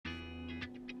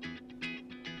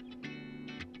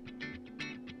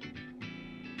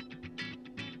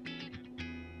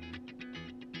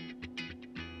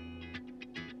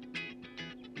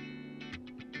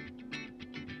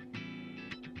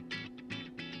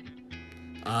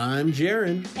I'm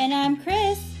Jaron. And I'm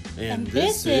Chris. And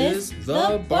this is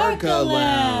the Barca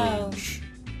Lounge.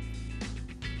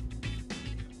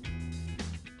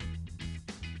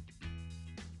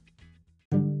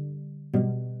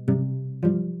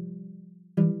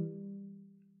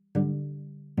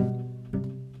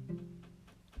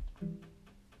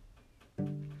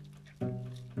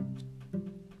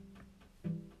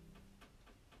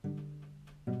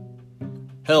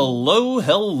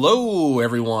 Hello,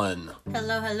 everyone.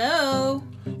 Hello.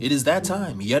 It is that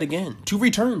time, yet again, to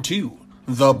return to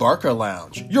the Barca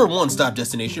Lounge, your one-stop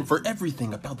destination for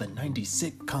everything about the 90s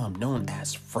sitcom known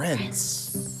as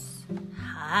Friends.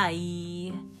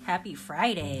 Hi. Happy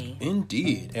Friday.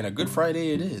 Indeed, and a good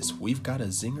Friday it is. We've got a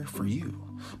zinger for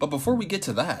you. But before we get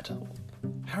to that,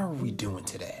 how are we doing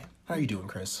today? How are you doing,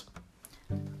 Chris?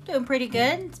 Doing pretty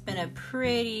good. It's been a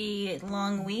pretty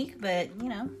long week, but,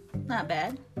 not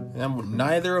bad.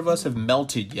 Neither of us have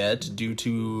melted yet due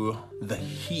to the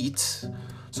heat,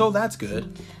 so that's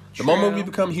good. The moment we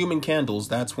become human candles,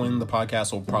 that's when the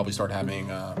podcast will probably start having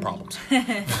problems.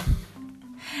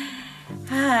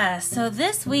 So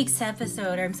today's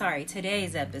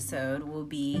episode will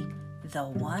be the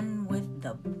one with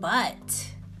the butt.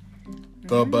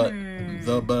 The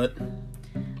butt.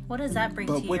 What does that bring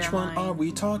to your mind? But which one are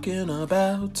we talking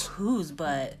about? Whose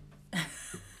butt?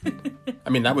 I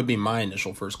mean, that would be my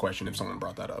initial first question if someone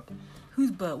brought that up.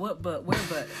 Whose butt? What butt? Where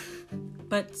butt?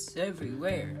 Butts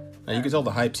everywhere. Now, you can tell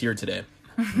the hype's here today.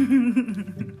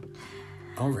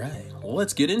 All right. Well,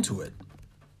 let's get into it.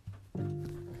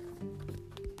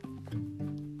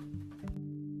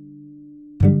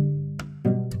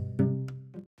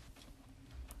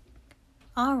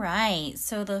 All right,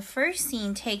 so the first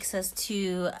scene takes us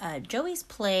to Joey's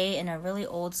play in a really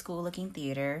old school looking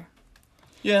theater.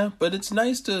 Yeah, but it's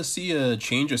nice to see a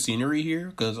change of scenery here,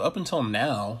 because up until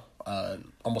now,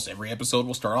 almost every episode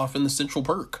will start off in the Central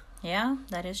Perk. Yeah,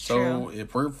 that is true. So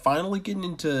if we're finally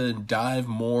getting to dive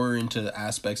more into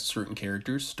aspects of certain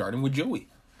characters, starting with Joey.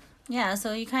 Yeah,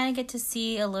 so you kind of get to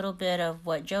see a little bit of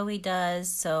what Joey does.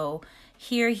 So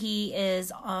here he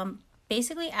is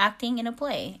basically acting in a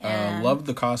play. Love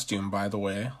the costume, by the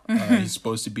way. He's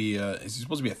supposed to be is he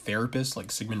supposed to be a therapist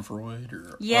like Sigmund Freud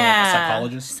or a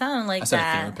psychologist? Something like that. I said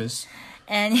a therapist.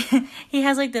 And he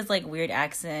has like this like weird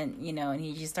accent, and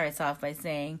he just starts off by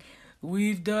saying,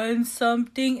 "We've done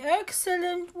something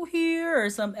excellent here, or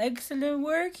some excellent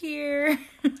work here."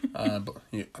 I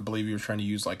believe you were trying to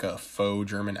use like a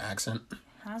faux German accent.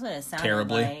 That's what it sounded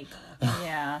terribly. like.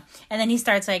 Yeah. And then he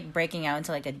starts like breaking out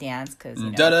into like a dance because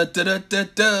da da da da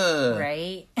da.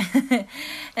 Right?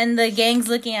 And the gang's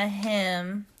looking at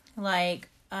him like,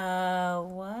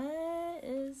 what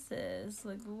is this?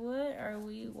 Like, what are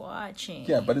we watching?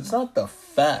 Yeah, but it's not the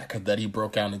fact that he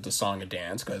broke out into song and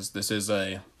dance, because this is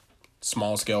a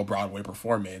small scale Broadway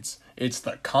performance. It's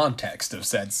the context of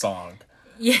said song.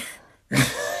 Yeah. Da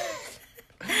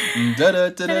da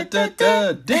da da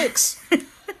da dicks.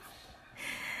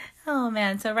 Oh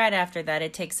man! So right after that,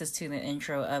 it takes us to the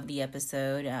intro of the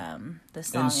episode. The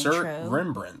song Insert intro.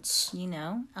 Rembrandts.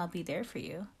 I'll be there for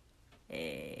you.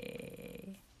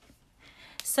 Hey.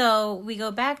 So we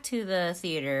go back to the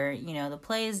theater. The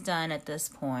play is done at this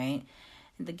point.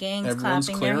 The gang's Everyone's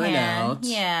clapping their clearing hands. out.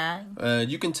 Yeah.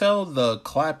 You can tell the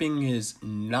clapping is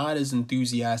not as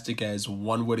enthusiastic as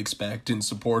one would expect in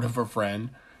support of a friend.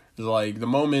 Like, the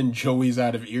moment Joey's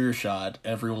out of earshot,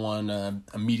 everyone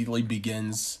immediately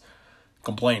begins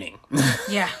complaining.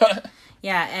 Yeah.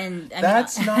 Yeah, and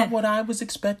that's not what I was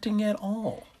expecting at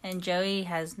all. And Joey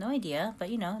has no idea, but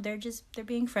they're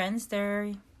being friends.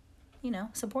 They're,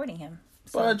 supporting him.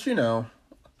 So.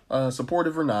 But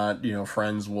supportive or not,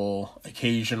 friends will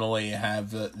occasionally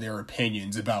have their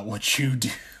opinions about what you do.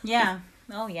 Yeah.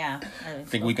 Oh, yeah. I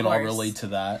think we can all relate to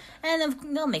that. And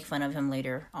they'll make fun of him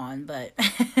later on, but...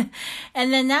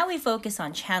 And then now we focus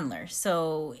on Chandler.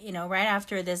 So, right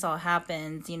after this all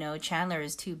happens, Chandler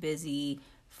is too busy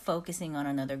focusing on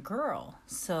another girl.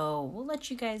 So, we'll let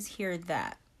you guys hear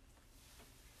that.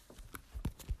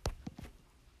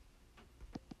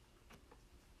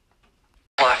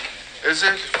 Is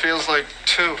it? Feels like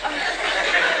 2.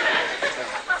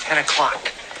 10 o'clock.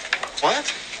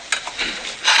 What?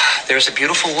 There's a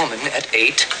beautiful woman at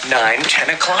 8, 9, 10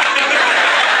 o'clock.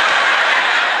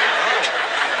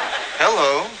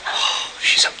 Hello. Oh,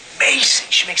 she's amazing.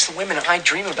 She makes the women I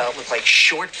dream about look like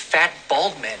short, fat,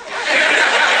 bald men.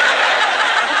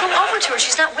 Well, go over to her.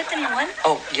 She's not with anyone.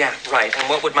 Oh, yeah, right. And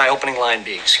what would my opening line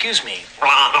be? Excuse me.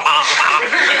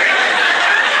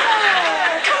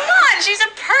 She's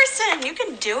a person. You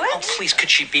can do it. Oh, please,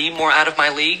 could she be more out of my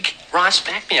league? Ross,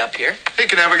 back me up here. He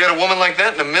could never get a woman like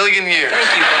that in a million years.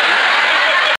 Thank you, buddy.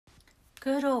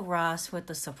 Good old Ross with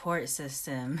the support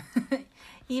system.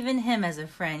 Even him as a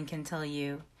friend can tell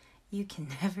you, you can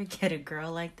never get a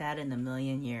girl like that in a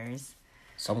million years.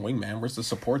 Some wingman, where's the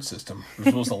support system? We're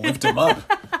supposed to lift him up.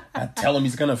 Not tell him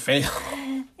he's gonna fail.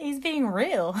 He's being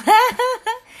real.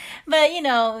 But, you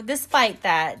know, despite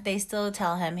that, they still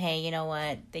tell him, hey, you know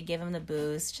what? They give him the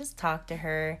boost. Just talk to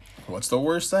her. What's the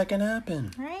worst that can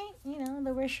happen? Right? You know,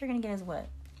 the worst you're going to get is what?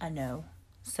 A no.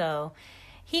 So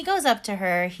he goes up to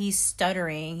her. He's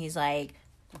stuttering. He's like...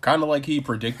 Kind of like he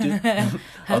predicted. Hi.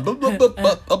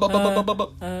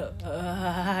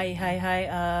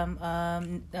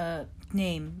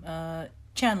 Name.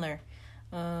 Chandler.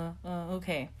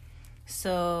 Okay.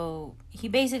 So he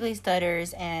basically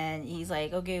stutters and he's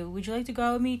like, okay, would you like to go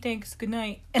out with me? Thanks. Good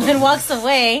night. And then walks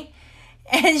away.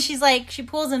 And she's like, she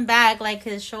pulls him back, like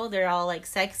his shoulder all like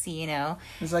sexy, you know.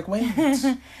 He's like, wait,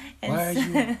 why are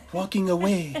you walking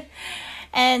away?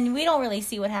 And we don't really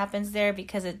see what happens there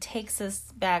because it takes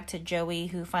us back to Joey,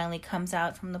 who finally comes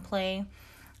out from the play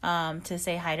to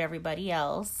say hi to everybody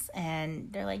else.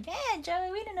 And they're like, yeah,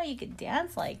 Joey, we didn't know you could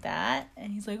dance like that.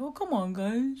 And he's like, oh, come on,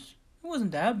 guys. It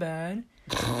wasn't that bad.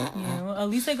 You know, at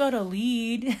least I got a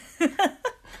lead.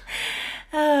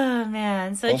 Oh,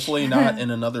 man. So hopefully not in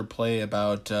another play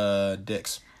about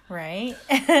dicks. Right?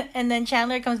 And then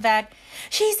Chandler comes back.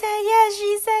 She said yes.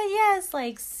 She said yes.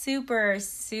 Like super,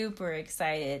 super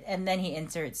excited. And then he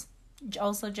inserts,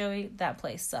 also, Joey, that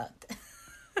play sucked.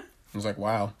 He's like,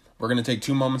 wow, we're going to take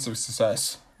 2 moments of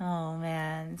success. Oh,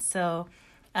 man. So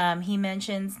he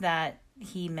mentions that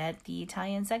he met the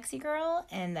Italian sexy girl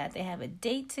and that they have a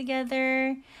date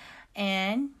together.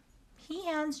 And he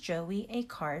hands Joey a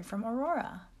card from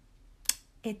Aurora.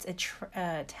 It's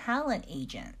a talent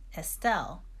agent,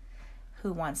 Estelle,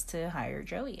 who wants to hire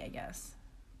Joey, I guess.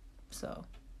 So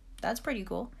that's pretty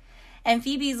cool. And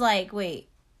Phoebe's like, wait,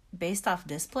 based off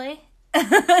display?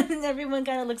 And everyone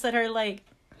kind of looks at her like,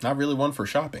 not really one for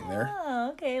shopping there. oh,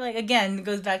 okay. Like, again, it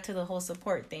goes back to the whole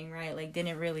support thing, right? Like,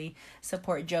 didn't really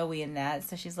support Joey in that.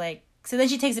 So she's like, so then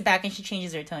she takes it back and she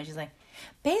changes her tone. She's like,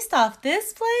 based off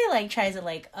this play, like, tries to,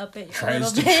 like, up it a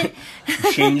little bit.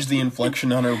 Change the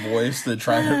inflection on her voice to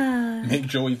try to make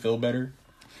Joey feel better.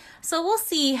 So we'll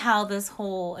see how this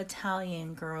whole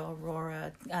Italian girl,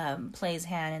 Aurora, plays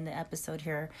hand in the episode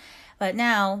here. But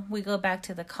now we go back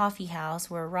to the coffee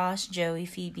house where Ross, Joey,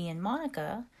 Phoebe, and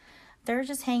Monica, they're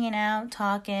just hanging out,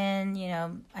 talking, you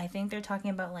know, I think they're talking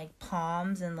about, like,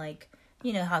 palms and, like,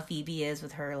 you know how Phoebe is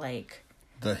with her, like...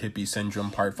 The hippie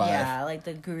syndrome part 5. Yeah, like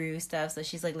the guru stuff. So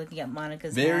she's, like, looking at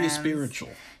Monica's very hands. spiritual.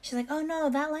 She's like, oh, no,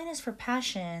 that line is for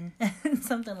passion.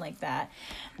 Something like that.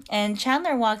 And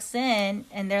Chandler walks in,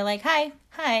 and they're like, hi.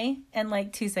 And,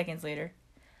 like, 2 seconds later...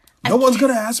 No one's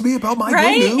going to ask me about my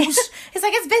right? good news. He's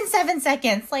like, it's been 7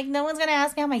 seconds. Like, no one's going to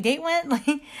ask me how my date went.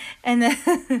 Like, and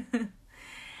then...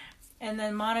 And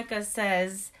then Monica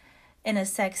says, in a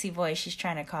sexy voice, she's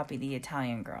trying to copy the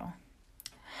Italian girl.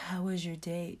 How was your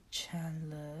date,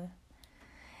 Chandler?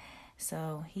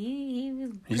 So he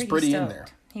was He's pretty stoked. in there.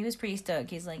 He was pretty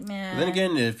stoked. He's like, man. Then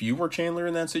again, if you were Chandler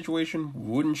in that situation,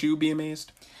 wouldn't you be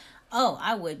amazed? Oh,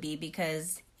 I would be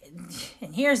because,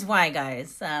 and here's why,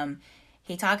 guys.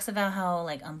 He talks about how,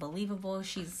 like, unbelievable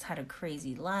she's had a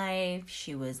crazy life.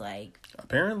 She was, like...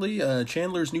 Apparently,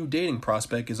 Chandler's new dating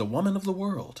prospect is a woman of the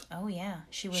world. Oh, yeah.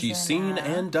 She's seen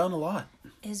and done a lot.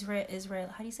 Israel,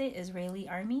 how do you say it? Israeli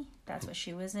army? That's what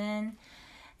she was in.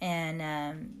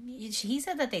 And he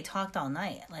said that they talked all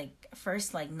night. Like,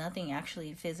 first, like, nothing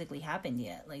actually physically happened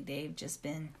yet. Like, they've just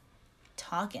been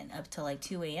talking up till, like,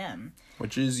 2 a.m.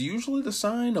 Which is usually the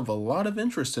sign of a lot of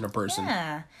interest in a person.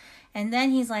 Yeah. And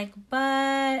then he's like,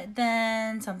 but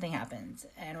then something happens.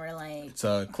 And we're like... It's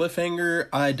a cliffhanger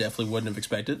I definitely wouldn't have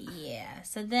expected. Yeah.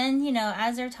 So then, you know,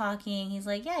 as they're talking, he's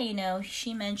like, yeah, you know,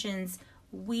 she mentions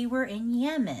we were in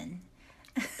Yemen.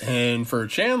 And for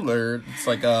Chandler, it's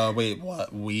like, wait,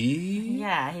 what? We?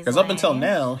 Yeah. Because up until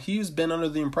now, he's been under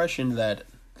the impression that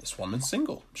this woman's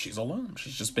single. She's alone.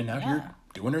 She's just been out here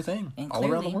doing her thing and all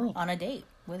around the world. On a date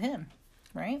with him.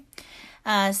 Right?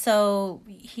 So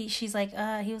she's like,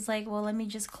 he was like, well, let me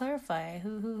just clarify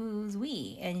who's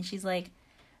we? And she's like,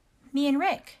 me and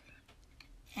Rick.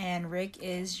 And Rick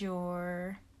is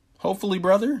your hopefully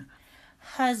brother,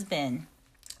 husband.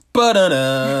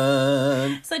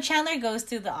 Ba-da-da. So Chandler goes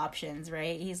through the options,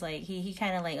 right? He's like, he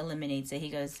kind of like eliminates it. He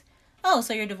goes, oh,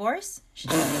 so you're divorced?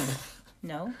 She's like,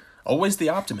 no. Always the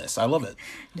optimist. I love it.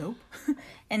 Nope.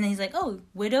 And then he's like, oh,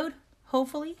 widowed,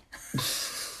 hopefully.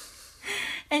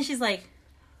 And she's like,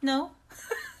 no.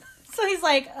 So he's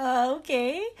like,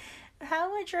 okay.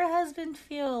 How would your husband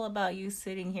feel about you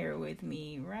sitting here with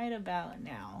me right about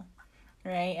now?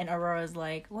 right? And Aurora's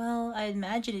like, well, I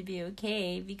imagine it'd be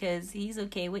okay because he's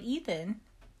okay with Ethan.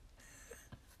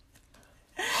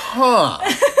 Huh.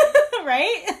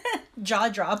 Right? Jaw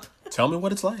drop. Tell me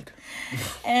what it's like.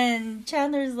 And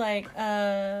Chandler's like,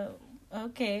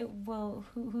 okay, well,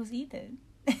 who's Ethan?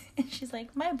 And she's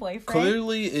like, my boyfriend.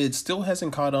 Clearly, it still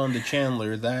hasn't caught on to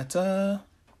Chandler that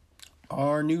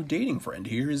our new dating friend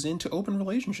here is into open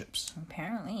relationships.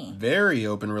 Apparently. Very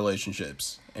open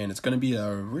relationships. And it's going to be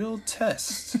a real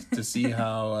test to see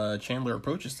how Chandler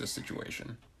approaches this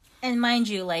situation. And mind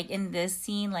you, like, in this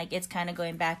scene, like, it's kind of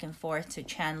going back and forth to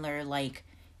Chandler, like,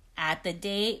 at the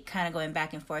date, kind of going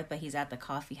back and forth, but he's at the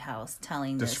coffee house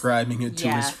telling Describing it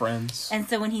to his friends. And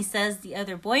so when he says the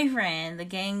other boyfriend, the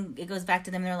gang, it goes back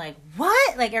to them, they're like,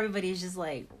 what? Like, everybody's just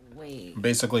like, wait.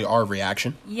 Basically, our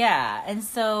reaction. Yeah, and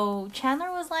so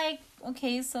Chandler was like,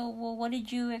 okay, so, well, what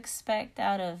did you expect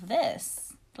out of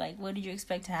this? Like, what did you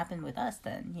expect to happen with us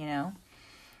then, you know?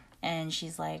 And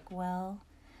she's like, well,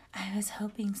 I was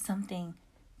hoping something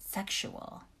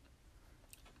sexual.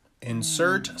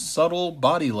 Insert subtle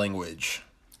body language.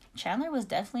 Chandler was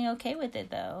definitely okay with it,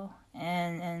 though.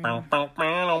 And Monica's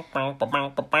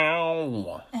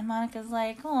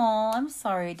like, oh, I'm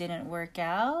sorry it didn't work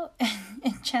out.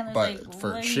 And Chandler's like, but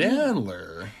for what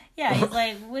Chandler... Yeah, he's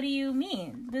like, what do you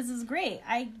mean? This is great.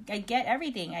 I get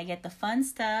everything. I get the fun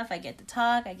stuff. I get the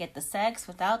talk. I get the sex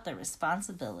without the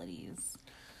responsibilities.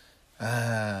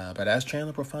 But as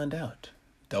Chandler will find out,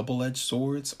 double-edged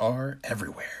swords are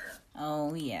everywhere.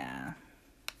 Oh, yeah.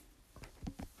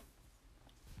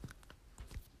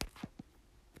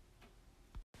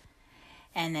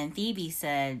 And then Phoebe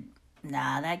said,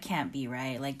 nah, that can't be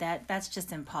right. Like, that's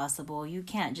just impossible. You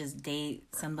can't just date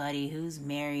somebody who's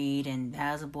married and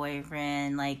has a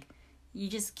boyfriend. Like, you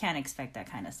just can't expect that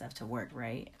kind of stuff to work,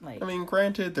 right? Like, I mean,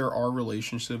 granted, there are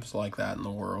relationships like that in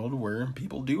the world where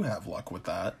people do have luck with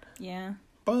that. Yeah.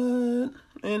 But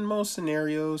in most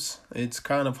scenarios, it's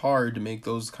kind of hard to make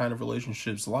those kind of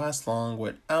relationships last long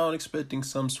without expecting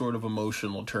some sort of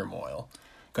emotional turmoil.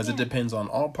 Because it depends on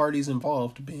all parties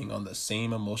involved being on the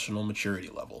same emotional maturity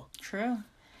level. True.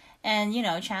 And, you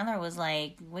know, Chandler was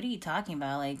like, what are you talking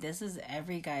about? Like, this is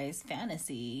every guy's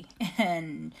fantasy.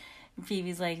 And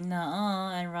Phoebe's like,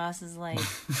 nuh-uh. And Ross is like,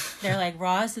 they're like,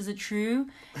 Ross, is it true?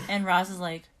 And Ross is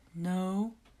like,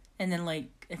 no. And then, like,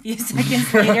 a few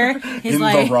seconds later, he's in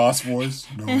like... the Ross voice,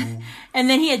 no. And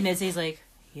then he admits, he's like,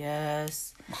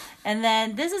 yes. And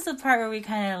then this is the part where we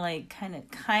kind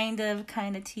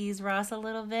of tease Ross a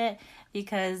little bit.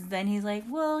 Because then he's like,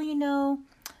 well, you know,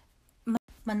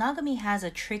 monogamy has a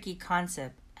tricky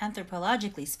concept,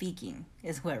 anthropologically speaking,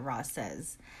 is what Ross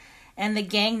says. And the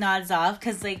gang nods off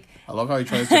because, like... I love how he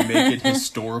tries to make it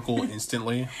historical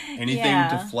instantly. Anything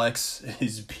to flex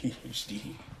his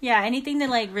PhD. Yeah, anything to,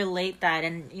 like, relate that.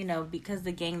 And, you know, because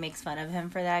the gang makes fun of him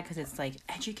for that, because it's, like,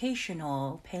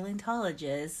 educational,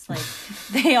 paleontologists. Like,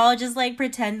 they all just, like,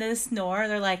 pretend to snore.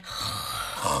 They're like...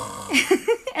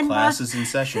 and Class is in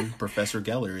session. Professor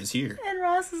Geller is here. And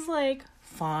Ross is like,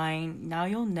 fine, now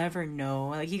you'll never know.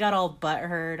 Like, he got all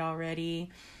butthurt already.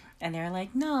 And they're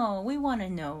like, no, we want to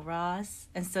know, Ross.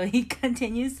 And so he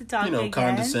continues to talk again.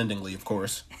 Condescendingly, of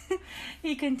course.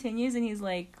 He continues and he's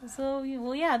like, so,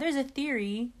 well, yeah, there's a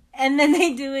theory. And then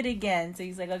they do it again. So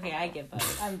he's like, okay, I give up.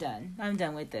 I'm done. I'm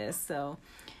done with this. So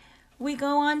we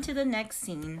go on to the next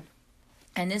scene.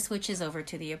 And this switches over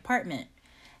to the apartment.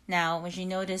 Now, as you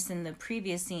noticed in the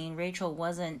previous scene, Rachel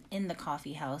wasn't in the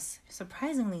coffee house.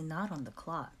 Surprisingly, not on the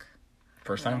clock.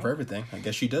 First time for everything. I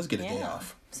guess she does get a day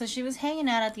off. So she was hanging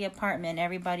out at the apartment.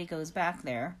 Everybody goes back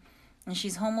there. And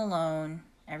she's home alone.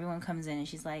 Everyone comes in and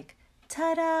she's like,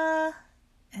 ta-da!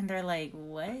 And they're like,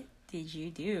 what did you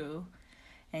do?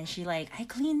 And she like, I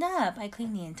cleaned up. I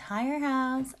cleaned the entire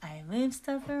house. I moved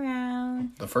stuff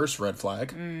around. The first red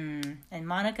flag. And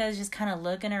Monica's just kind of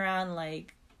looking around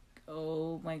like,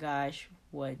 oh my gosh,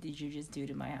 what did you just do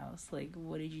to my house? Like,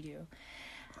 what did you do?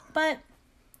 But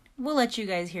we'll let you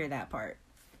guys hear that part.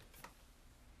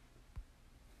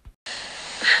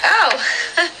 Oh,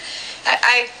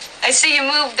 I see you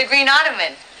moved the green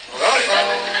ottoman.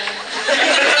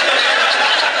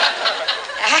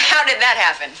 How did that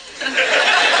happen?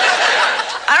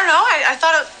 I don't know. I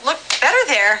thought it looked better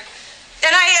there.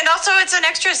 And also it's an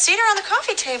extra seater on the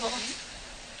coffee table.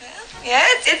 Yeah,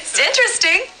 it's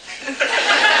interesting.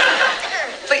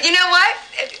 But you know what?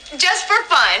 Just for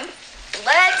fun,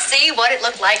 let's see what it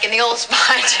looked like in the old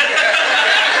spot.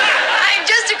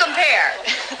 Just to compare.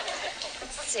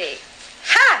 Let's see.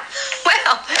 Ha!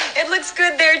 Well, it looks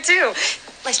good there, too.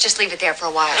 Let's just leave it there for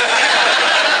a while.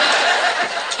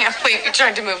 Can't believe you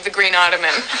tried to move the green ottoman.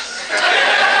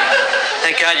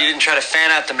 Thank God you didn't try to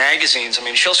fan out the magazines. I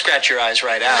mean, she'll scratch your eyes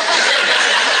right out.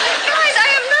 Guys, I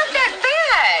am not that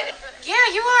bad.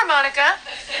 Yeah, you are, Monica.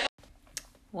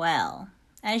 Well,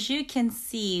 as you can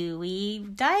see, we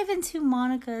dive into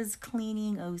Monica's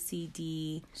cleaning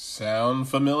OCD. Sound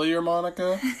familiar,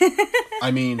 Monica?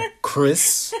 I mean,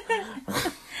 Chris?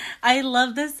 I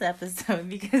love this episode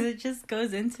because it just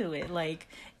goes into it. Like,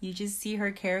 you just see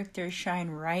her character shine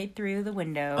right through the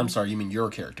window. I'm sorry, you mean your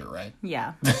character, right?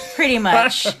 Yeah, pretty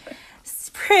much.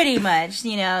 Pretty much,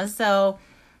 you know. So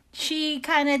she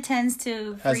kind of tends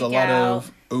to freak Has a lot out.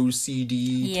 of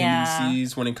OCD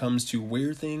tendencies when it comes to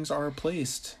where things are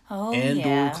placed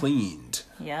or cleaned.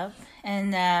 Yep.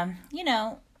 And, you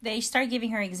know, they start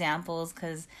giving her examples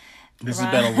because... This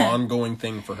has been an ongoing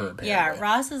thing for her, apparently. Yeah,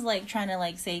 Ross is, like, trying to,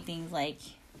 like, say things like,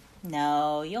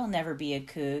 no, you'll never be a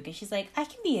kook. And she's like, I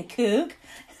can be a kook.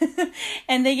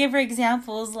 And they give her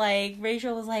examples, like,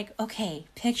 Rachel was like, okay,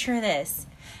 picture this.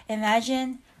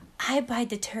 Imagine I buy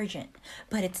detergent,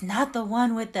 but it's not the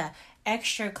one with the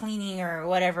extra cleaning or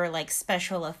whatever, like,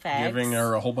 special effects. Giving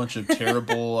her a whole bunch of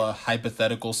terrible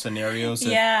hypothetical scenarios.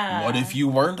 Yeah. What if you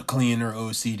weren't clean or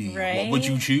OCD? Right? What would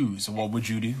you choose? What would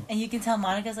you do? And you can tell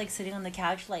Monica's, like, sitting on the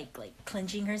couch, like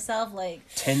clenching herself, like...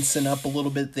 Tensing up a little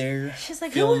bit there. She's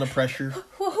like, feeling the pressure.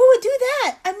 Who would do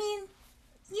that? I mean,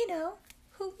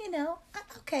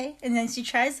 okay. And then she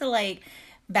tries to, like,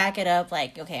 back it up,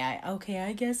 like,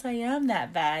 I guess I am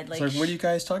that bad. Like, it's like, what are you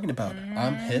guys talking about?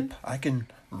 I'm hip. I can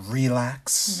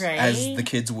relax, as the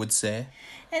kids would say.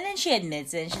 And then she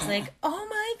admits it. And she's like, oh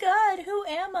my God, who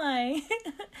am I?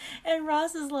 And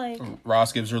Ross is like...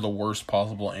 Ross gives her the worst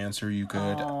possible answer you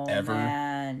could ever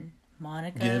man.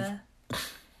 Monica, give.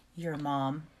 your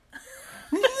mom.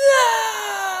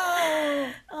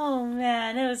 Oh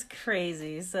man, it was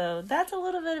crazy. So that's a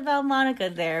little bit about Monica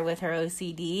there with her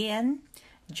OCD, and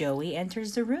Joey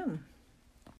enters the room.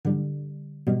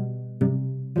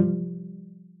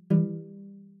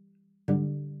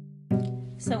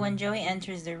 So when Joey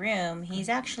enters the room, he's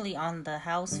actually on the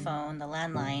house phone, the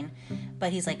landline,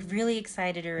 but he's like really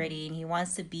excited already and he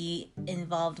wants to be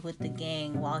involved with the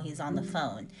gang while he's on the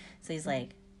phone. So he's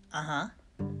like,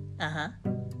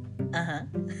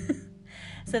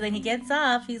 So then he gets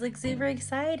off, he's like super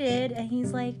excited and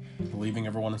he's like, leaving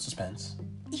everyone in suspense.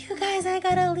 you guys, I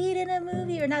got a lead in a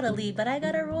movie, or not a lead, but I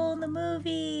got a role in the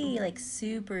movie. Like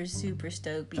super, super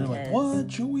stoked because... They're like, what,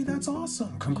 Joey, that's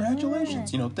awesome.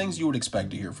 Congratulations. Yeah. You know, things you would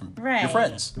expect to hear from your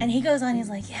friends. And he goes on, he's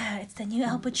like, yeah, it's the new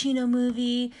Al Pacino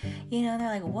movie. You know, and they're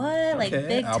like, what? Like,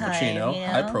 big Al time, Pacino, you know?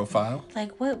 high profile.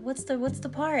 Like, what's the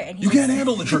part? And you can't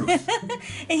handle the truth.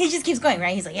 And he just keeps going,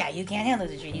 right? He's like, yeah, you can't handle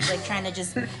the truth. He's like trying to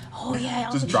just, Al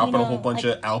just Pacino, dropping a whole bunch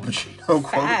of Al Pacino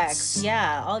facts. quotes.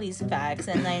 Yeah, all these facts.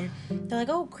 And then they're like,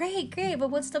 oh, great, but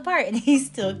what's the part? And he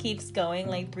still keeps going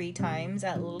like 3 times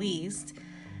at least.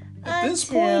 At this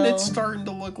point, it's starting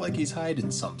to look like he's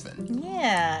hiding something.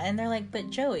 Yeah, and they're like, but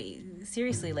Joey,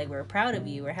 seriously, like, we're proud of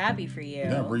you. We're happy for you.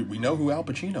 Yeah, we know who Al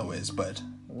Pacino is, but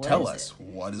tell us,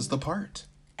 what is the part?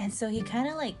 And so he kind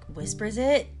of, like, whispers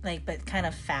it, like, but kind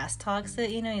of fast talks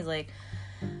it, you know? He's like,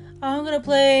 I'm gonna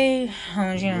play...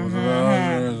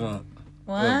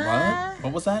 What?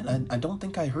 What was that? I don't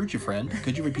think I heard you, friend.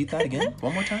 Could you repeat that again?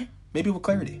 One more time? Maybe with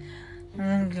clarity.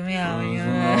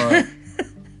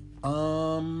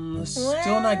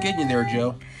 Still not getting you there,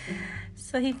 Joe.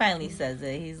 So he finally says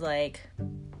it. He's like,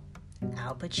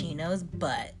 Al Pacino's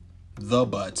butt. The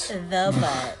butt. The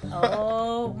butt.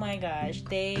 Oh my gosh.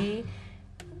 They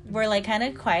were like kind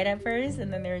of quiet at first,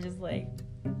 and then they were just like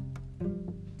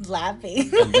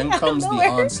laughing. And then comes the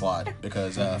onslaught,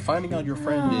 because finding out your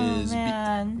friend is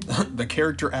the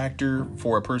character actor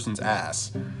for a person's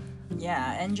ass.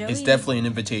 Yeah, and Joey... It's definitely an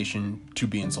invitation to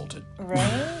be insulted.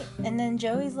 Right? And then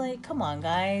Joey's like, come on,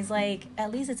 guys. Like,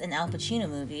 at least it's an Al Pacino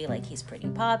movie. Like, he's pretty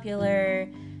popular.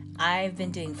 I've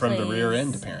been doing From plays. the rear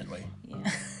end, apparently.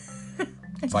 Yeah.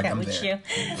 It's like I'm there.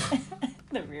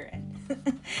 The rear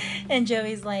end. And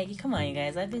Joey's like, come on, you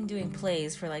guys. I've been doing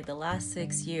plays for, like, the last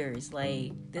 6 years.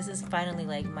 Like, this is finally,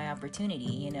 like, my opportunity,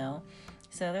 you know?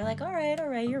 So they're like, all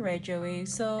right, you're right, Joey.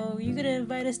 So you gonna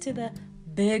invite us to the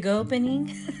big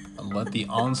opening? And let the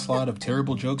onslaught of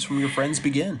terrible jokes from your friends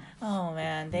begin. Oh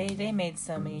man, they made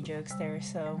so many jokes there,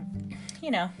 so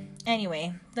you know.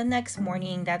 Anyway, the next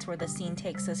morning, that's where the scene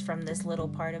takes us from this little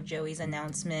part of Joey's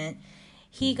announcement.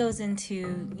 He goes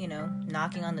into, you know,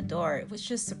 knocking on the door. It was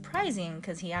just surprising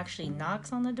because he actually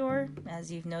knocks on the door.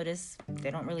 As you've noticed, they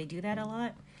don't really do that a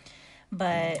lot.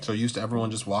 But So used to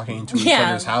everyone just walking into each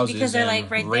other's houses because they're, and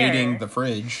like, right raiding there. the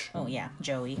fridge. Oh yeah,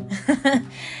 Joey.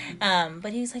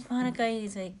 But he was like, Monica,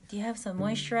 he's like, do you have some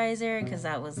moisturizer? Because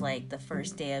that was like the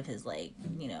first day of his like,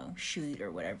 shoot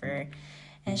or whatever.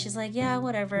 And she's like, yeah,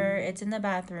 whatever. It's in the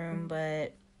bathroom,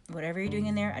 but whatever you're doing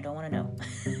in there, I don't want to know.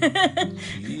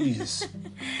 Jeez.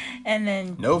 And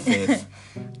then No faith.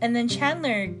 And then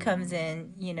Chandler comes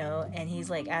in, and he's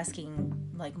like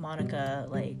asking like Monica,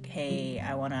 like, hey,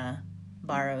 I want to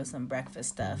borrow some breakfast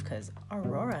stuff because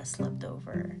Aurora slept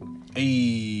over. Hey.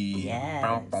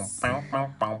 Yes. We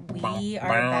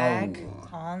are back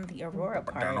on the Aurora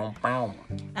part.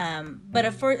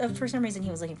 But for some reason he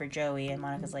was looking for Joey, and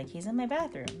Monica's like, he's in my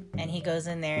bathroom. And he goes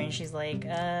in there and she's like,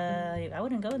 I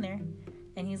wouldn't go in there.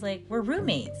 And he's like, we're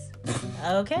roommates.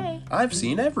 Okay. I've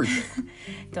seen everything.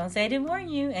 Don't say I didn't warn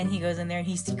you. And he goes in there and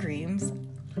he screams.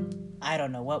 I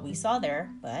don't know what we saw there,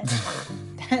 but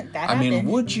that happened. I mean,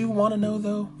 would you want to know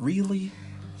though? Really?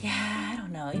 Yeah, I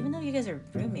don't know. Even though you guys are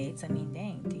roommates, I mean,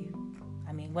 dang,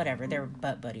 whatever. They're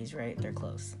butt buddies, right? They're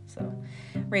close. So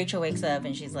Rachel wakes up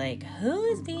and she's like, who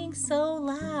is being so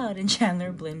loud? And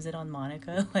Chandler blames it on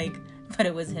Monica, but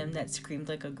it was him that screamed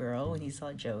like a girl when he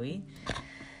saw Joey.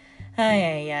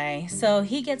 Ay. So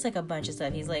he gets like a bunch of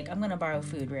stuff. He's like, I'm gonna borrow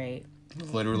food, right?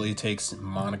 Literally takes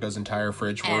Monica's entire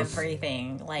fridge worth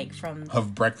Everything, like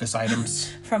of breakfast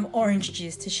items. From orange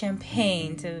juice to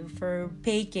champagne for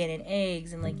bacon and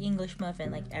eggs and like English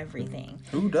muffin, like everything.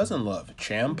 Who doesn't love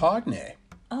champagne?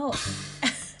 Oh,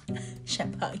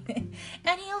 champagne.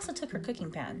 And he also took her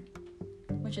cooking pan,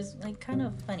 which is like kind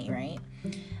of funny, right?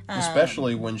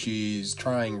 Especially when she's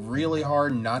trying really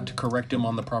hard not to correct him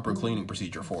on the proper cleaning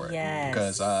procedure for it. Yes.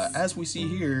 Because as we see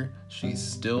here, she's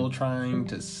still trying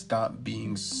to stop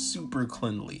being super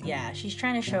cleanly. Yeah, she's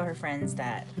trying to show her friends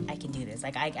that I can do this.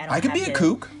 Like I don't. I can be a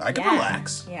kook. I can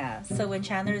relax. Yeah. So when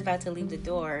Chandler is about to leave the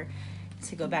door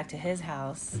to go back to his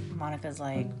house, Monica's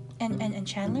like, and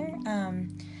Chandler,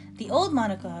 the old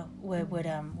Monica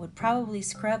would probably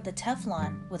scrub the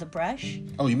Teflon with a brush.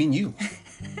 Oh, you mean you?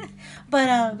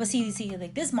 But see,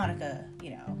 like this Monica,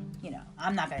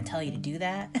 I'm not gonna tell you to do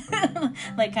that.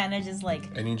 Like kind of just like.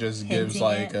 And he just gives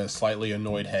like a slightly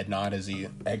annoyed head nod as he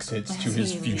exits to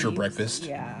his future breakfast.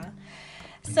 Yeah.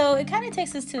 So it kind of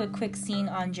takes us to a quick scene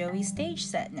on Joey's stage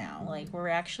set now. Like we're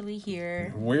actually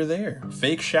here. We're there,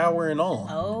 fake shower and all.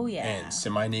 Oh yeah. And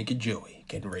semi-naked Joey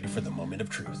getting ready for the moment of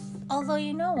truth. Although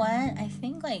you know what, I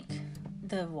think like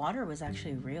the water was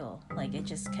actually real. Like it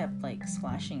just kept like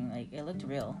splashing. Like it looked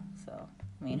real. So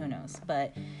I mean, who knows?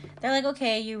 But they're like,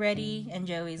 okay, you ready? And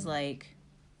Joey's like,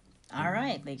 all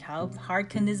right. Like how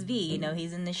hard can this be?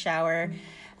 He's in the shower.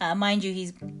 Mind you,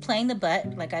 he's playing the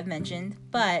butt, like I've mentioned,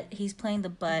 but he's playing the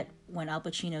butt when Al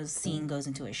Pacino's scene goes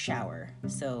into a shower.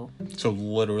 So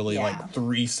literally like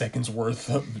 3 seconds worth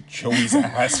of Joey's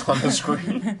ass on the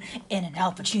screen. In an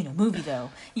Al Pacino movie, though,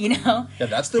 Yeah,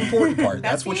 that's the important part.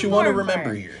 That's what you want to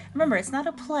remember here. Remember, it's not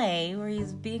a play where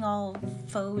he's being all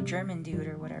faux German dude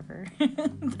or whatever.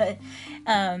 But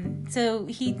so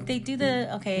they do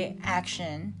the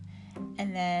action.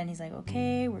 And then he's like,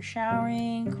 okay, we're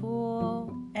showering,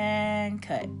 cool, and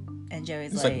cut. And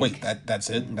Joey's like, wait, that's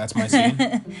it? That's my scene?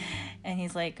 And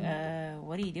he's like,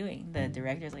 what are you doing? The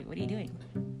director's like, what are you doing?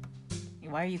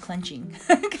 Why are you clenching?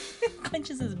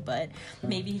 Clenches his butt.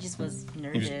 Maybe he just was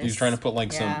nervous. He was trying to put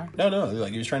like some... No,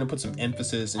 like he was trying to put some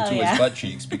emphasis into his butt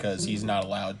cheeks because he's not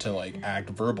allowed to like act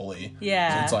verbally.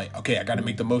 Yeah. So it's like, okay, I got to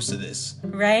make the most of this.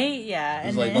 Right? Yeah.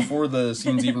 It's like before the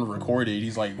scene's even recorded,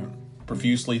 he's like...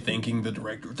 profusely thanking the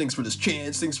director. Thanks for this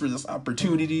chance. Thanks for this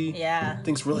opportunity. Yeah.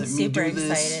 Thanks for letting me do this.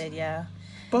 Super excited, yeah.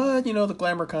 But, the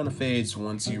glamour kind of fades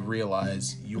once you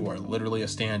realize you are literally a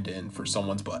stand-in for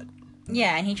someone's butt.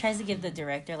 Yeah, and he tries to give the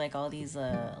director, like, all these,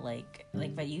 like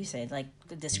what you said, like,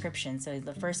 the description. So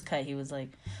the first cut, he was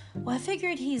like, well, I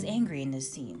figured he's angry in this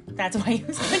scene. That's why he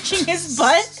was punching his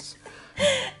butt.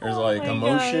 There's, like,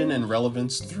 emotion and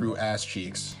relevance through ass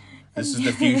cheeks. This is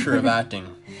the future of acting.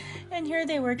 And here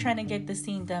they were trying to get the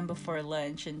scene done before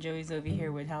lunch, and Joey's over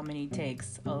here with how many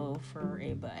takes? Oh, for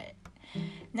a butt.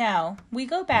 Now, we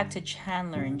go back to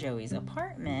Chandler and Joey's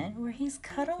apartment, where he's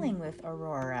cuddling with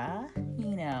Aurora,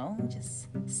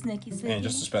 just snicky. And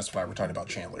just to specify, we're talking about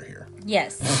Chandler here.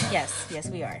 Yes,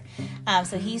 we are.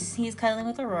 So he's cuddling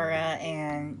with Aurora,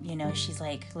 and, she's,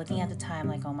 like, looking at the time,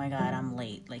 like, oh, my God, I'm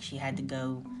late. Like, she had to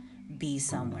go be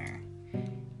somewhere.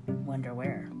 Wonder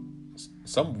where.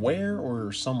 Somewhere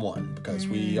or someone, because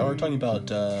we are talking about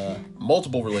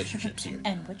multiple relationships here.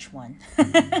 And which one?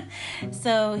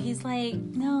 So he's like,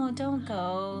 no, don't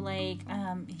go. Like,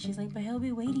 she's like, but he'll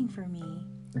be waiting for me.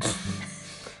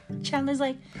 Chandler's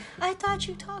like, I thought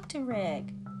you talked to Rick.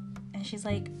 And she's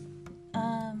like,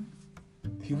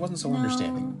 He wasn't so no,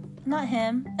 understanding. not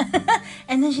him.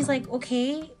 And then she's like,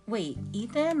 okay, wait,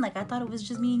 Ethan? Like, I thought it was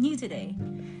just me and you today.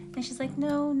 And she's like,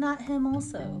 no, not him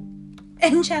also.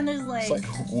 And Chandler's like... It's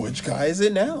like, which guy is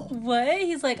it now? What?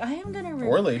 He's like, I am gonna...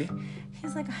 Or lady.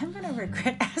 He's like, I'm gonna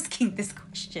regret asking this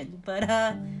question.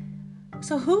 But,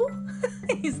 so who?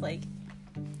 She's like,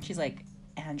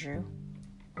 Andrew.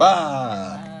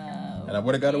 And I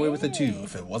would have got away with it too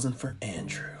if it wasn't for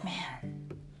Andrew. Man.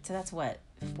 So that's what?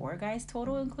 4 guys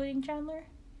total, including Chandler?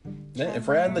 Yeah, if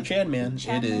we're adding the Chan man,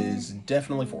 Chandler, it is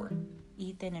definitely 4.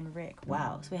 Ethan and Rick.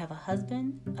 Wow. So we have a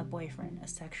husband, a boyfriend, a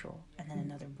sexual, and then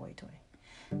another boy toy.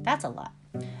 That's a lot.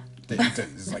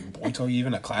 Is like boy toy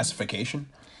even a classification?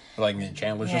 Like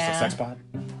Chandler's just a sex bot?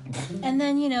 And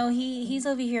then, you know, he's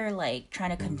over here, like,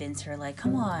 trying to convince her, like,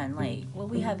 come on, like, what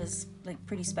we have is, like,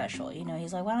 pretty special. You know,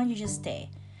 he's like, why don't you just stay?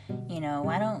 You know,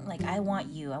 why don't, like, I want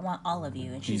you. I want all of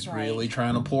you. And she's like... He's really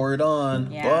trying to pour it on.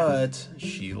 Yeah. But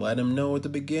she let him know at the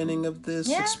beginning of this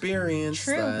experience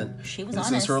that she was this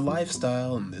honest. is her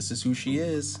lifestyle and this is who she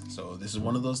is. So this is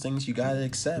one of those things you gotta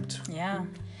accept. Yeah.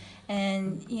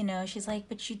 And, you know, she's like,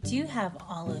 but you do have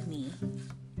all of me.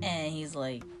 And he's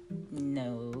like,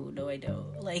 no, I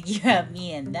don't. Like, you have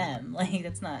me and them. Like,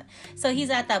 that's not... So he's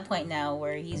at that point now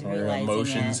where he's realizing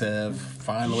emotions have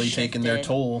finally taken their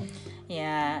toll.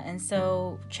 Yeah, and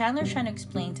so Chandler's trying to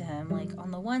explain to him, like,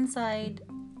 on the one side,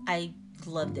 I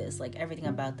love this. Like, everything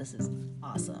about this is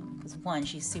awesome. Because, one,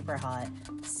 she's super hot,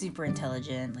 super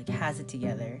intelligent, like, has it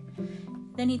together.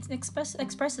 Then he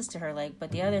expresses to her, like,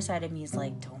 but the other side of me is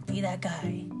like, don't be that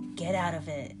guy. Get out of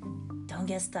it. Don't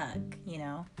get stuck, you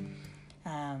know?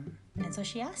 And so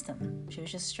she asked him. She was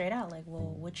just straight out like,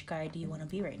 well, which guy do you want to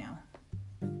be right now?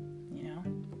 You know?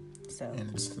 So.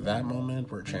 And it's that moment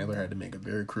where Chandler had to make a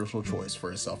very crucial choice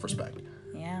for his self-respect.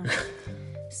 Yeah.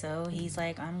 So he's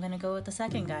like, I'm going to go with the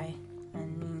second guy.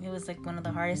 And it was like one of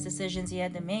the hardest decisions he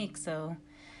had to make. So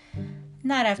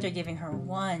not after giving her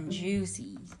one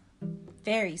juicy,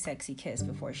 very sexy kiss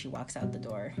before she walks out the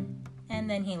door. And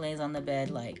then he lays on the bed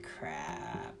like,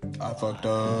 crap. I fucked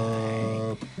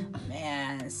up.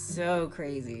 Man, so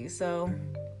crazy. So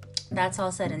that's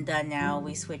all said and done now.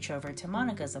 We switch over to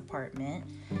Monica's apartment,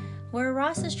 where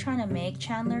Ross is trying to make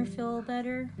Chandler feel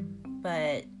better.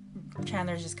 But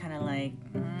Chandler's just kind of like,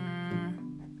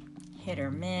 hit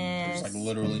or miss. There's like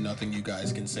literally nothing you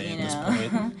guys can say at this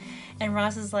point. And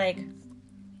Ross is like,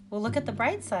 well, look at the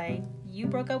bright side. You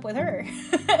broke up with her.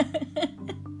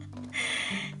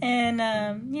 And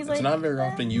he's like... It's not very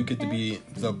often you get to be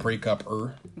the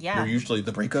breakup-er. Yeah. You're usually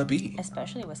the breakup-y.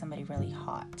 Especially with somebody really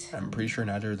hot. I'm pretty sure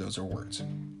neither of those are words.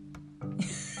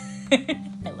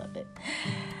 I love it.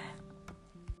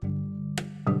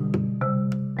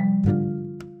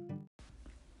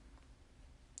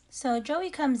 So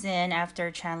Joey comes in after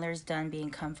Chandler's done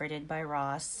being comforted by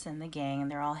Ross and the gang,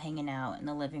 and they're all hanging out in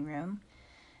the living room.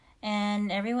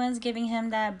 And everyone's giving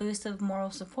him that boost of moral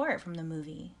support from the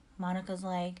movie. Monica's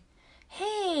like,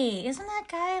 hey, isn't that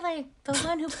guy like the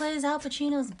one who plays Al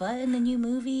Pacino's butt in the new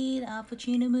movie, the Al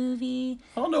Pacino movie?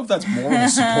 I don't know if that's moral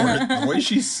support. The way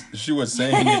she was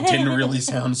saying it didn't really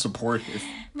sound supportive.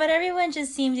 But everyone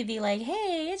just seemed to be like,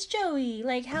 hey, it's Joey.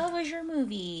 Like, how was your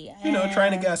movie? You know,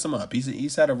 trying to gas him up.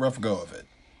 He's had a rough go of it.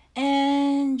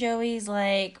 And Joey's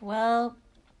like, well,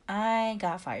 I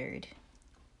got fired.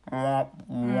 And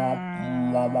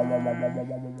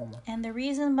the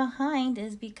reason behind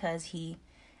is because he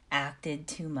acted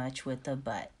too much with the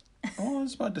butt. Oh, I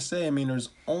was about to say, I mean, there's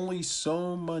only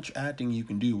so much acting you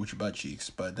can do with your butt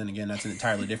cheeks, but then again, that's an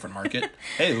entirely different market.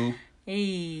 Hey-oo.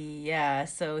 Yeah,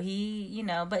 so he, you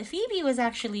know, but Phoebe was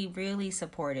actually really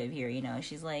supportive here, you know.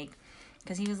 She's like,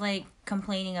 because he was like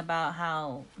complaining about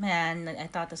how, man, I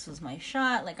thought this was my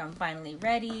shot. Like, I'm finally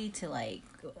ready to like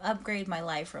upgrade my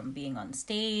life from being on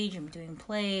stage and doing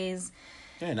plays.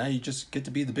 Yeah, now you just get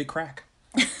to be the big crack.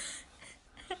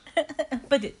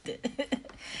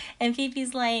 And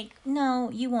Phoebe's like,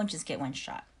 no, you won't just get one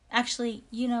shot. Actually,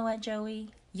 you know what, Joey?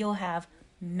 You'll have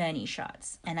many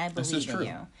shots, and I believe in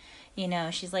you. You know,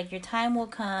 she's like, your time will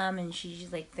come, and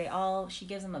she's like, she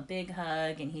gives him a big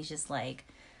hug, and he's just like,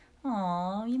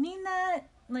 oh, you mean that?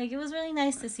 Like, it was really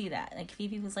nice to see that. Like,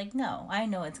 Phoebe was like, no, I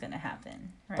know it's going to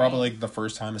happen. Right? Probably, like, the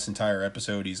first time this entire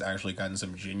episode, he's actually gotten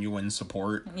some genuine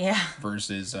support. Yeah.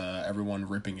 Versus everyone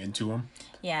ripping into him.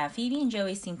 Yeah, Phoebe and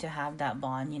Joey seem to have that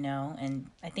bond, you know, and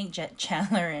I think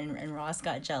Chandler and Ross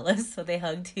got jealous, so they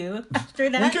hugged too after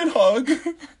that. We can hug!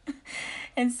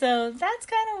 And so that's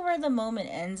kind of where the moment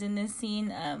ends in this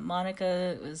scene.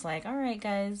 Monica was like, all right,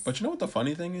 guys. But you know what the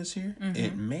funny thing is here?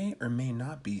 It may or may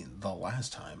not be the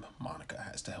last time Monica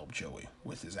has to help Joey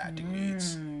with his acting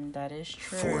needs. That is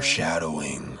true.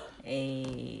 Foreshadowing.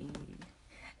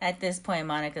 At this point,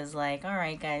 Monica's like, all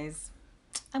right, guys,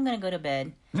 I'm going to go to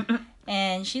bed.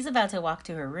 And she's about to walk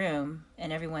to her room,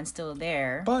 and everyone's still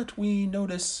there. But we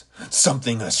notice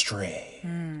something astray.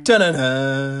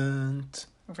 Dun-dun-dun.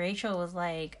 Rachel was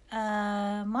like,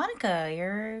 Monica,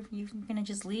 you gonna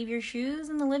just leave your shoes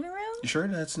in the living room? You sure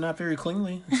that's not very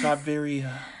cleanly? It's not very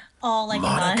All like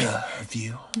Monica of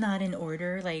you. not in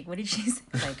order. Like, what did she say?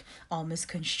 Like, all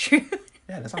misconstrued.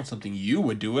 Yeah, that's not something you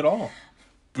would do at all.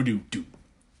 Ba-do-do.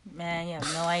 Man, you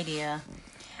have no idea.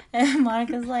 And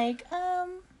Monica's like,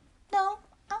 no,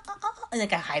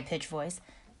 like a high-pitched voice.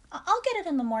 I'll get it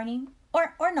in the morning,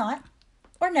 or not,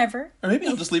 or never. Or maybe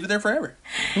I'll just leave it there forever.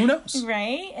 Who knows?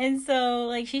 Right? And so,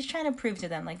 like, she's trying to prove to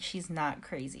them, like, she's not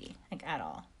crazy, like, at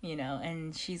all, you know?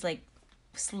 And she's, like,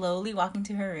 slowly walking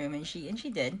to her room, and she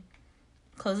did.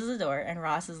 Closes the door, and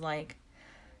Ross is like,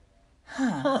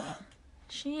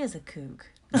 she is a kook.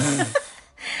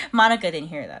 Monica didn't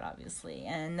hear that, obviously.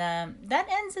 And that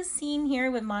ends the scene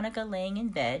here with Monica laying in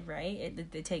bed, right?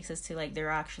 It takes us to, like, they're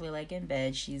actually, like, in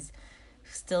bed. She's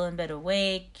still in bed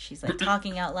awake. She's, like,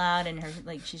 talking out loud, and her,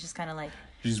 like, she's just kind of, like...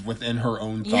 She's within her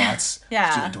own thoughts.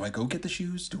 Yeah. Do I go get the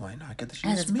shoes? Do I not get the shoes?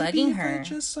 And it's Maybe bugging if her. I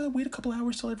just wait a couple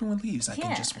hours till everyone leaves. I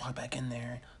can just walk back in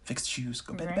there, fix the shoes,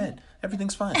 go to bed.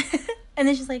 Everything's fine. And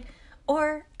then she's like...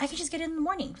 Or I could just get it in the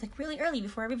morning, like really early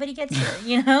before everybody gets here,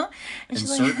 you know? And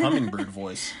she's Insert like, hummingbird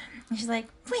voice. And she's like,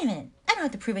 wait a minute, I don't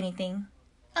have to prove anything.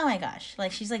 Oh my gosh.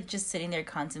 Like, she's like just sitting there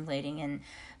contemplating, and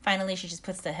finally she just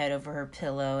puts the head over her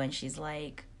pillow and she's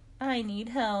like, I need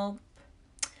help.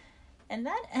 And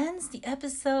that ends the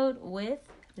episode with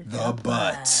The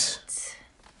butt.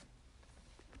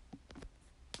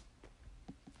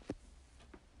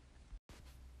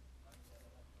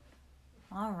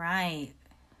 All right.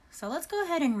 So let's go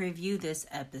ahead and review this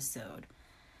episode.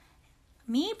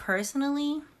 Me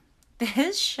personally,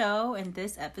 this show and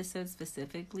this episode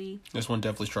specifically. This one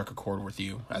definitely struck a chord with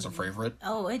you as a favorite.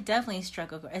 Oh, it definitely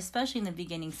struck a chord, especially in the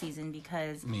beginning season,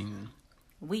 because I mean,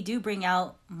 we do bring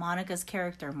out Monica's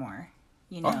character more.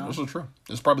 You know, this is true.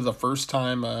 It's probably the first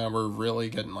time we're really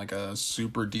getting like a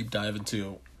super deep dive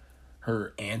into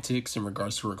her antics in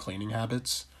regards to her cleaning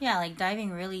habits. Yeah, like diving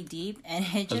really deep, and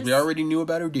it just... we already knew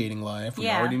about her dating life. We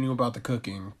already knew about the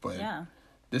cooking, but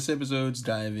this episode's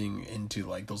diving into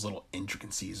like those little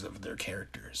intricacies of their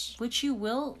characters, which you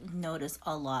will notice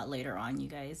a lot later on, you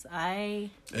guys.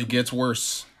 It gets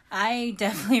worse. I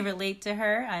definitely relate to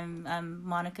her. I'm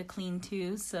Monica Clean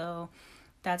too, so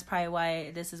that's probably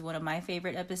why this is one of my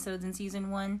favorite episodes in season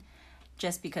 1,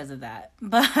 just because of that.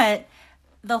 But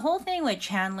the whole thing with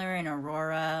Chandler and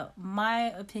Aurora, my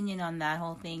opinion on that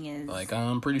whole thing is... Like,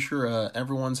 I'm pretty sure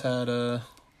everyone's had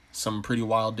some pretty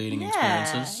wild dating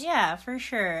experiences. Yeah, for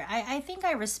sure. I think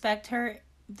I respect her,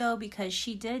 though, because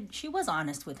she was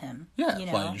honest with him. Yeah, you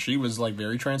know? Like, she was, like,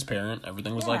 very transparent.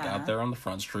 Everything was, like, out there on the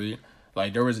front street.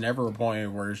 Like, there was never a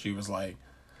point where she was, like,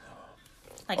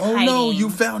 oh hiding. No, you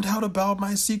found out about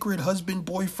my secret husband,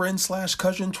 boyfriend /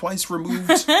 cousin twice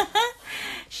removed.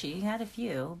 She had a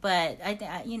few, but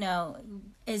you know,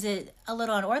 is it a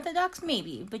little unorthodox?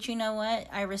 Maybe, but you know what?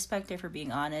 I respect her for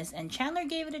being honest, and Chandler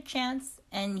gave it a chance,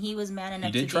 and he was man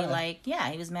enough to be like,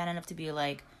 he was man enough to be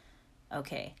like,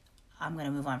 okay, I'm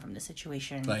gonna move on from the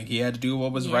situation. Like, he had to do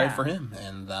what was right for him,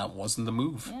 and that wasn't the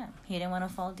move. Yeah, he didn't want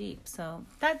to fall deep. So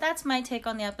that's my take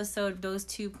on the episode. Those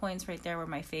 2 points right there were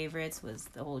my favorites. Was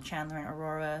the whole Chandler and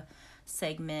Aurora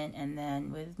segment, and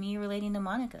then with me relating to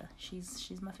Monica,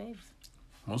 she's my fave.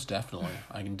 Most definitely,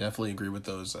 I can definitely agree with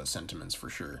those sentiments for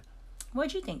sure.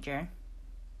 What'd you think, Jared?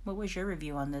 What was your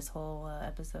review on this whole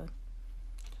episode?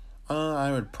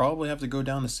 I would probably have to go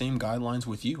down the same guidelines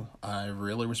with you. I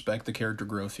really respect the character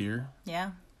growth here.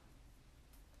 Yeah.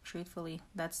 Truthfully,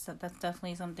 that's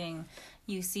definitely something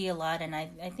you see a lot, and I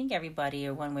think everybody,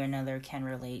 or one way or another, can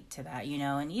relate to that, you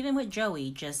know. And even with Joey,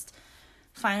 just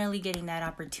finally getting that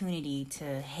opportunity to,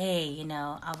 hey, you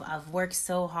know, I've worked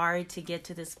so hard to get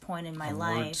to this point in my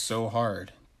life. Worked so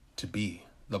hard to be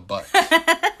the butt.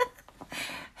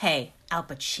 Hey, Al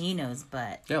Pacino's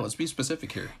butt. Yeah, let's be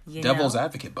specific here. You Devil's know,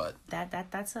 advocate butt.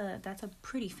 That's a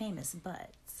pretty famous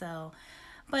butt. So,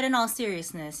 but in all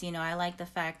seriousness, you know, I like the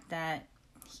fact that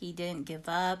he didn't give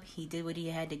up. He did what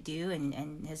he had to do,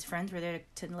 and his friends were there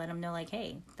to let him know, like,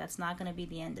 hey, that's not going to be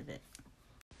the end of it.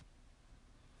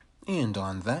 And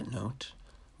on that note,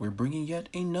 we're bringing yet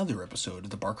another episode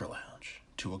of the Barker Lounge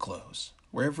to a close,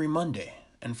 where every Monday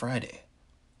and Friday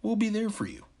we'll be there for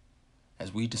you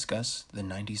as we discuss the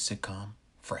 90s sitcom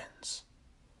Friends.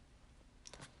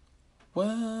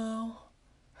 Well,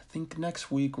 I think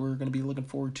next week we're going to be looking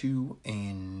forward to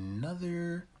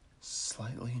another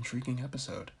slightly intriguing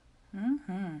episode.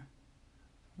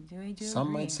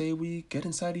 Some might say we get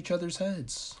inside each other's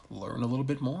heads, learn a little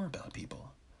bit more about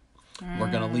people.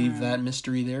 We're going to leave that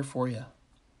mystery there for you.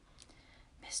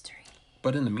 Mystery.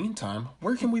 But in the meantime,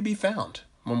 where can we be found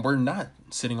when we're not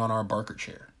sitting on our Barker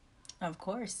chair? Of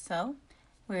course. So,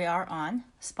 we are on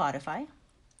Spotify,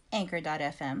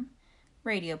 Anchor.fm,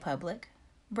 Radio Public,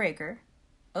 Breaker,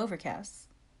 Overcast,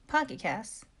 Pocket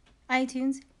Casts,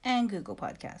 iTunes, and Google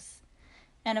Podcasts.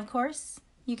 And of course,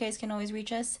 you guys can always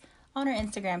reach us on our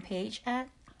Instagram page at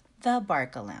The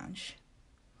Barca Lounge.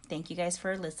 Thank you guys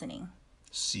for listening.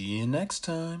 See you next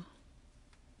time.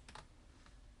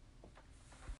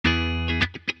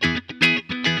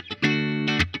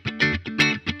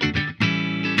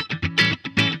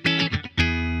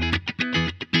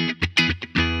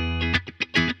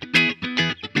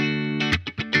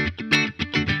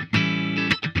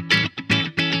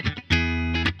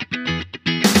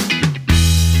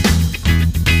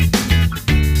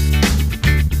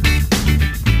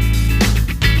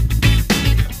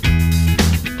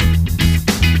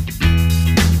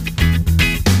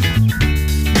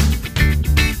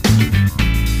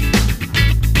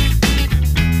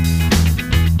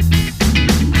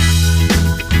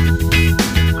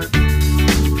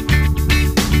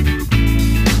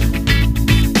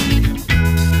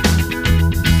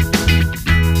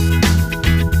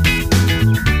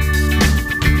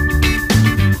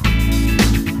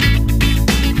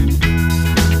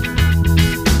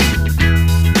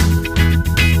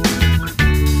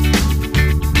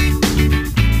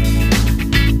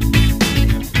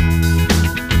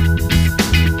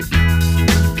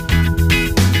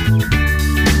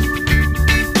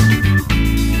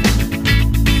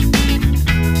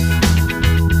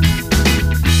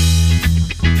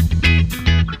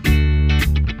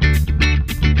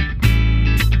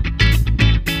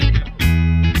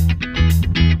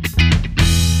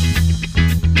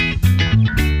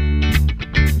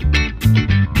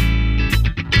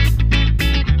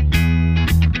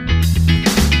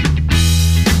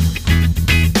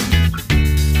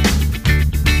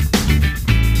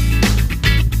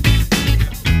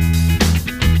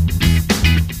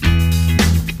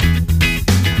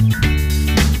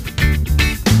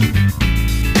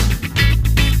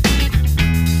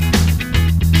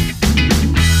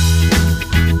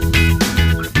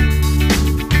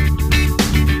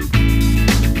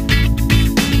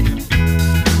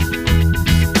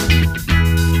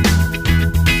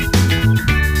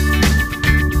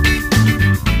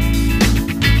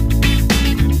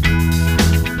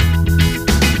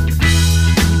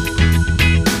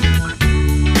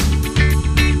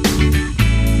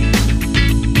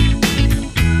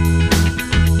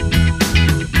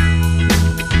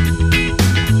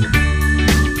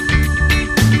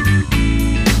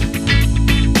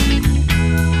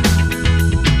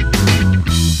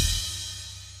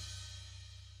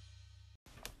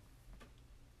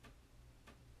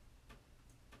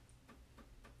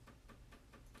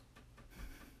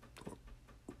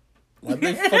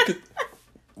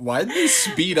 Why'd they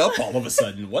speed up all of a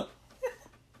sudden? What?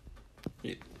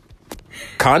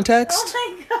 Context?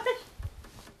 Oh my gosh.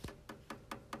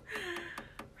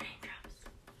 Raindrops.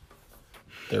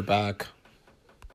 They're back.